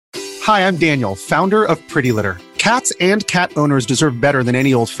Hi, I'm Daniel, founder of Pretty Litter. Cats and cat owners deserve better than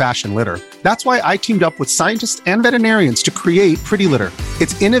any old-fashioned litter. That's why I teamed up with scientists and veterinarians to create Pretty Litter.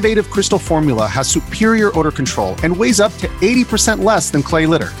 Its innovative crystal formula has superior odor control and weighs up to 80% less than clay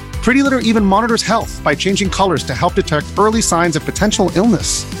litter. Pretty Litter even monitors health by changing colors to help detect early signs of potential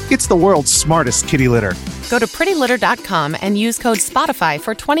illness. It's the world's smartest kitty litter. Go to prettylitter.com and use code SPOTIFY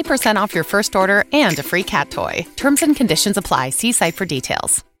for 20% off your first order and a free cat toy. Terms and conditions apply. See site for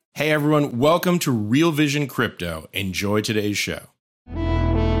details. Hey everyone, welcome to Real Vision Crypto. Enjoy today's show.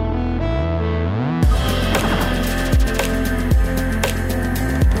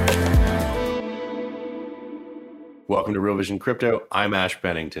 Welcome to Real Vision Crypto. I'm Ash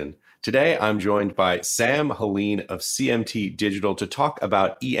Bennington. Today, I'm joined by Sam Helene of CMT Digital to talk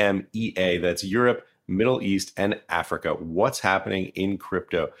about EMEA, that's Europe, Middle East, and Africa. What's happening in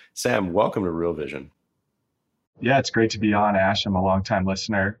crypto? Sam, welcome to Real Vision. Yeah, it's great to be on, Ash. I'm a longtime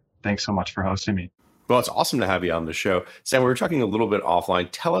listener. Thanks so much for hosting me. Well, it's awesome to have you on the show. Sam, we were talking a little bit offline.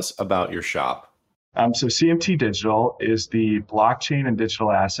 Tell us about your shop. So CMT Digital is the blockchain and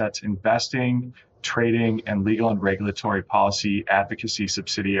digital assets investing, trading, and legal and regulatory policy advocacy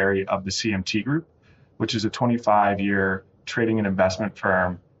subsidiary of the CMT Group, which is a 25-year trading and investment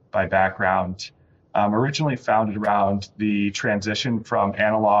firm by background. Originally founded around the transition from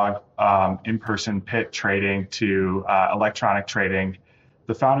analog in-person pit trading to electronic trading.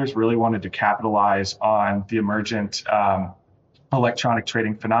 The founders really wanted to capitalize on the emergent electronic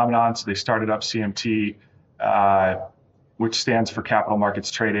trading phenomenon. So they started up CMT, which stands for Capital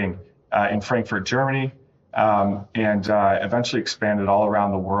Markets Trading, in Frankfurt, Germany, and eventually expanded all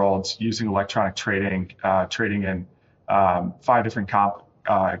around the world using electronic trading, trading in 5 different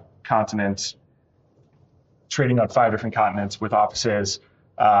continents, trading on 5 different continents with offices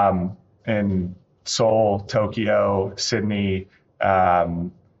in Seoul, Tokyo, Sydney,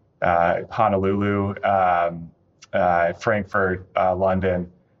 Honolulu, Frankfurt,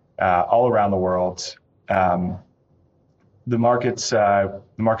 London, all around the world. The markets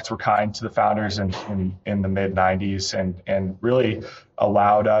were kind to the founders in the mid 90s and really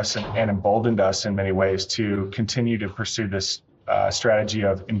allowed us and emboldened us in many ways to continue to pursue this strategy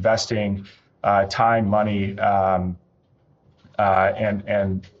of investing time, money,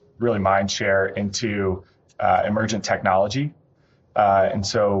 and really mind share into emergent technology. And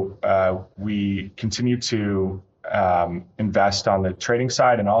so we continue to invest on the trading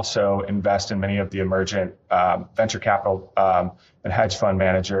side and also invest in many of the emergent venture capital and hedge fund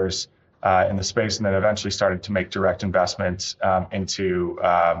managers in the space, and then eventually started to make direct investments into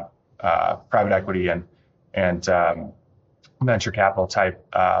private equity and venture capital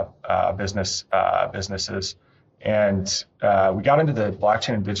type businesses. And we got into the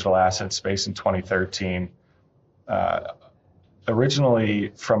blockchain and digital asset space in 2013.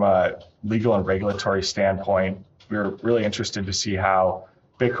 Originally, from a legal and regulatory standpoint, we were really interested to see how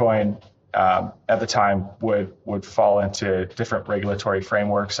Bitcoin at the time would fall into different regulatory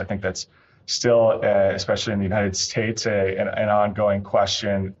frameworks. I think that's still, especially in the United States, an ongoing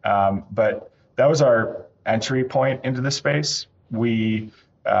question. But that was our entry point into the space. We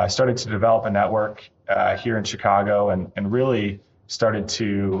started to develop a network here in Chicago and really started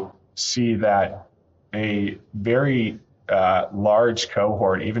to see that a very large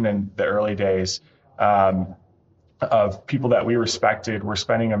cohort, even in the early days, of people that we respected were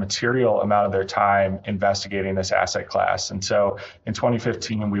spending a material amount of their time investigating this asset class. And so in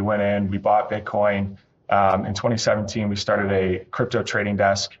 2015, we went in, we bought Bitcoin. In 2017, we started a crypto trading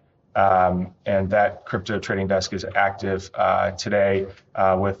desk. And that crypto trading desk is active today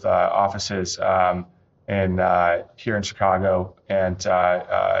with offices here in Chicago and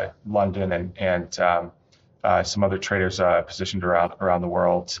London and some other traders positioned around the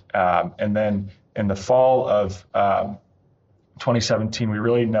world. And then in the fall of 2017, we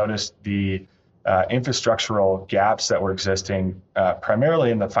really noticed the infrastructural gaps that were existing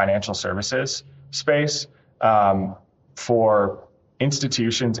primarily in the financial services space for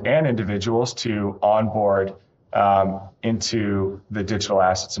institutions and individuals to onboard into the digital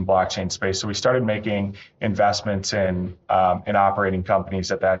assets and blockchain space. So we started making investments in operating companies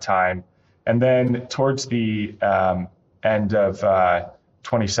at that time. And then towards the end of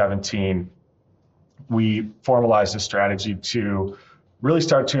 2017, we formalized a strategy to really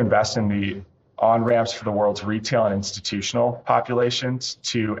start to invest in the on-ramps for the world's retail and institutional populations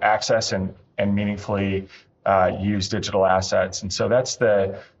to access and meaningfully use digital assets. And so that's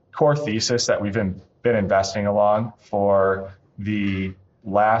the core thesis that we've been investing along for the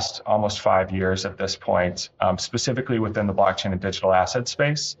last almost 5 years at this point, specifically within the blockchain and digital asset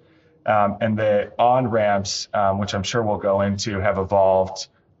space. And the on-ramps, which I'm sure we'll go into, have evolved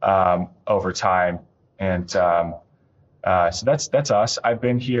over time. And so that's us. I've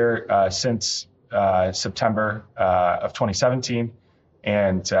been here since September of 2017,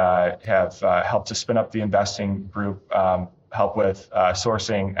 and have helped to spin up the investing group, help with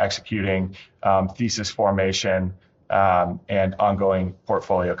sourcing, executing, thesis formation, and ongoing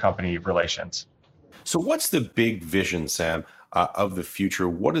portfolio company relations. So what's the big vision, Sam, of the future?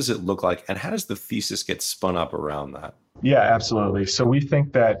 What does it look like? And how does the thesis get spun up around that? Yeah, absolutely. So we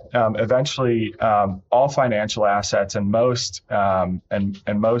think that eventually all financial assets and most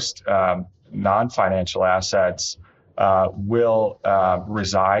non-financial assets will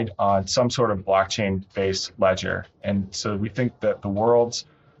reside on some sort of blockchain-based ledger. And so we think that the world's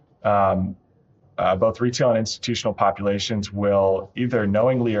both retail and institutional populations will either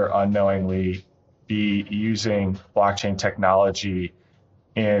knowingly or unknowingly be using blockchain technology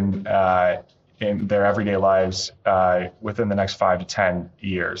in their everyday lives within the next 5 to 10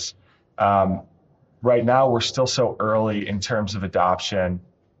 years. Right now, we're still so early in terms of adoption.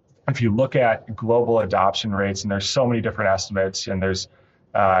 If you look at global adoption rates, and there's so many different estimates, and there's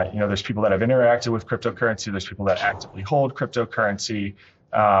people that have interacted with cryptocurrency, there's people that actively hold cryptocurrency.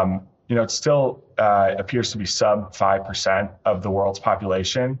 It still appears to be sub 5% of the world's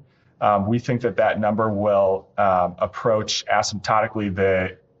population. We think that number will approach asymptotically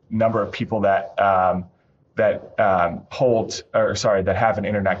the number of people that have an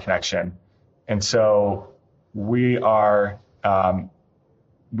internet connection. And so we are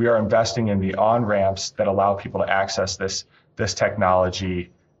investing in the on-ramps that allow people to access this technology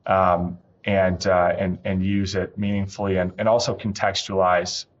and use it meaningfully, and also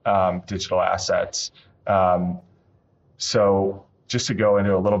contextualize digital assets. So just to go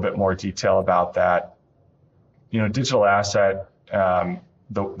into a little bit more detail about that, digital asset,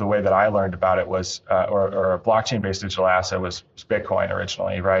 the way that I learned about it was, or a blockchain-based digital asset was Bitcoin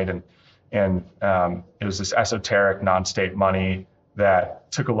originally, right? And it was this esoteric non-state money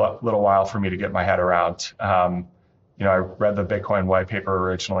that took a little while for me to get my head around. I read the Bitcoin white paper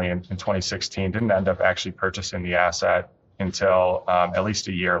originally in 2016, didn't end up actually purchasing the asset until at least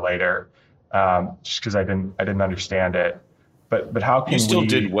a year later, just because I didn't understand it. But how can you still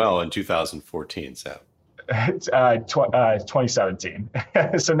did well in 2014, Sam? 2017,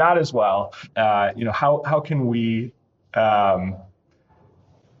 so not as well. How can we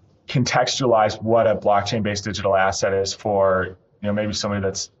contextualize what a blockchain-based digital asset is for maybe somebody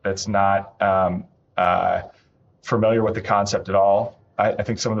that's not familiar with the concept at all? I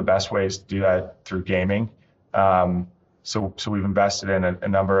think some of the best ways to do that through gaming. So we've invested in a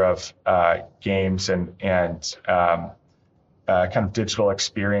number of games and kind of digital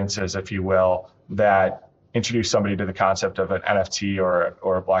experiences, if you will, that introduce somebody to the concept of an NFT or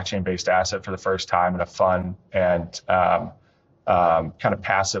a blockchain-based asset for the first time in a fun and kind of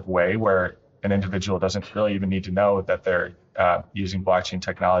passive way, where an individual doesn't really even need to know that they're using blockchain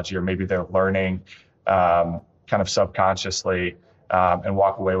technology, or maybe they're learning kind of subconsciously, and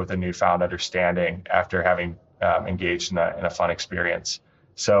walk away with a newfound understanding after having engaged in a fun experience.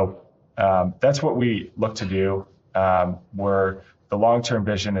 So that's what we look to do. Where the long-term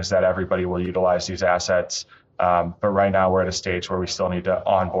vision is that everybody will utilize these assets, but right now we're at a stage where we still need to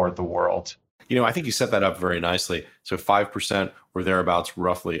onboard the world. I think you set that up very nicely. So 5% or thereabouts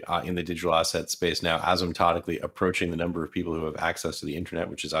roughly in the digital asset space now, asymptotically approaching the number of people who have access to the internet,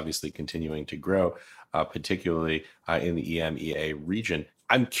 which is obviously continuing to grow, particularly in the EMEA region.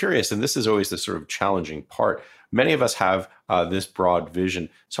 I'm curious, and this is always the sort of challenging part. Many of us have this broad vision.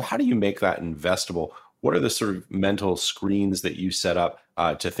 So how do you make that investable? What are the sort of mental screens that you set up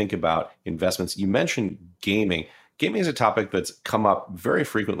to think about investments? You mentioned gaming. Gaming is a topic that's come up very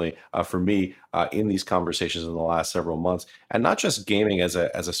frequently for me in these conversations in the last several months, and not just gaming as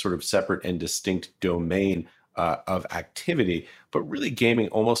a sort of separate and distinct domain of activity, but really gaming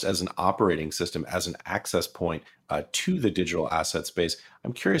almost as an operating system, as an access point to the digital asset space.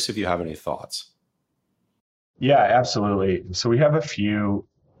 I'm curious if you have any thoughts. Yeah, absolutely. So we have a few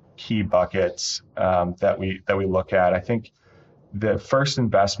key buckets that we look at. I think the first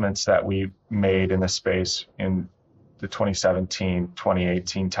investments that we made in the space in the 2017,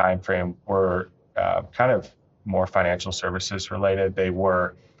 2018 timeframe were kind of more financial services related. They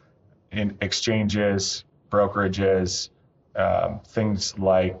were in exchanges, brokerages, things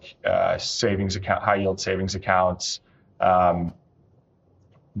like savings account, high yield savings accounts,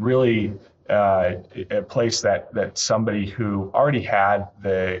 really a place that somebody who already had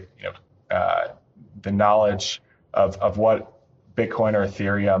the knowledge of what Bitcoin or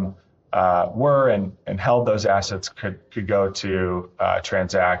Ethereum were and held those assets could go to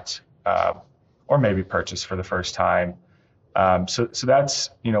transact or maybe purchase for the first time. So that's,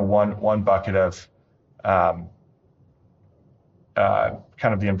 one bucket of kind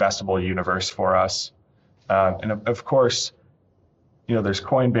of the investable universe for us. And of course, there's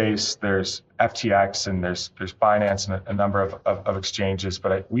Coinbase, there's FTX, and there's Binance and a number of exchanges.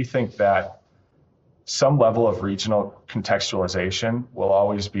 But we think that some level of regional contextualization will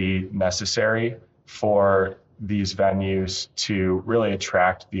always be necessary for these venues to really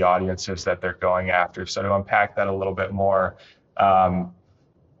attract the audiences that they're going after. So to unpack that a little bit more,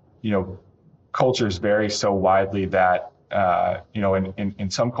 cultures vary so widely that, in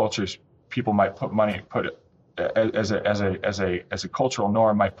some cultures, people might put as a cultural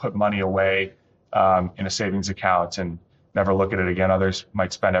norm, might put money away in a savings account and never look at it again. Others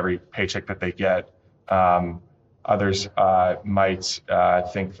might spend every paycheck that they get. Others might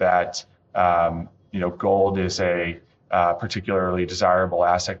think that gold is a particularly desirable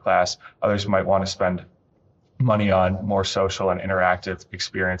asset class. Others might want to spend money on more social and interactive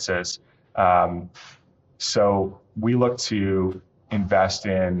experiences. So we look to invest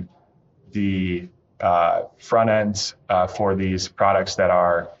in the front ends for these products that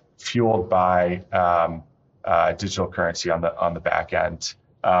are fueled by digital currency on the back end.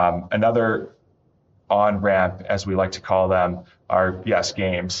 Another on-ramp, as we like to call them, are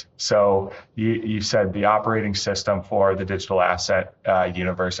games. So you said the operating system for the digital asset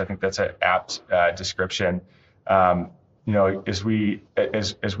universe. I think that's an apt description. As we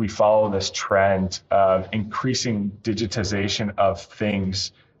follow this trend of increasing digitization of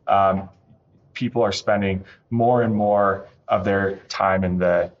things, people are spending more and more of their time in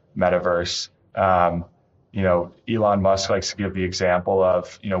the metaverse. Elon Musk likes to give the example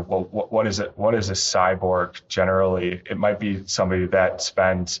of, what is a cyborg generally? It might be somebody that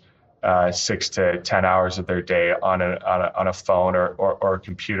spends 6 to 10 hours of their day on a phone or a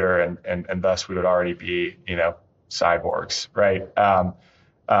computer, and thus we would already be, cyborgs, right?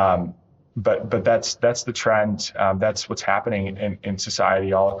 But that's the trend. That's what's happening in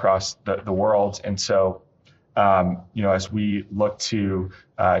society all across the world. And so, as we look to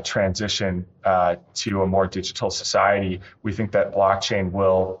transition to a more digital society, we think that blockchain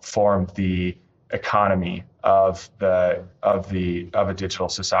will form the economy of a digital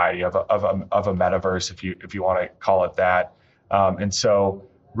society, of a metaverse, if you want to call it that. And so,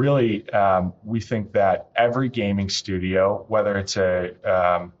 really, we think that every gaming studio, whether it's a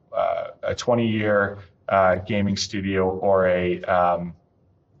 20-year gaming studio or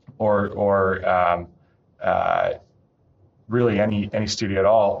really any studio at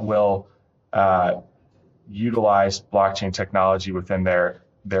all, will utilize blockchain technology within their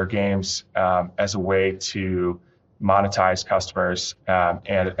games as a way to monetize customers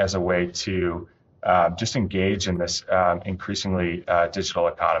and as a way to just engage in this increasingly digital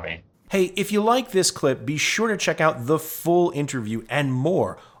economy. Hey, if you like this clip, be sure to check out the full interview and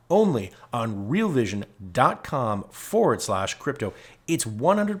more only on realvision.com/crypto. It's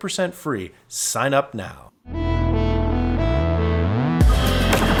 100% free. Sign up now.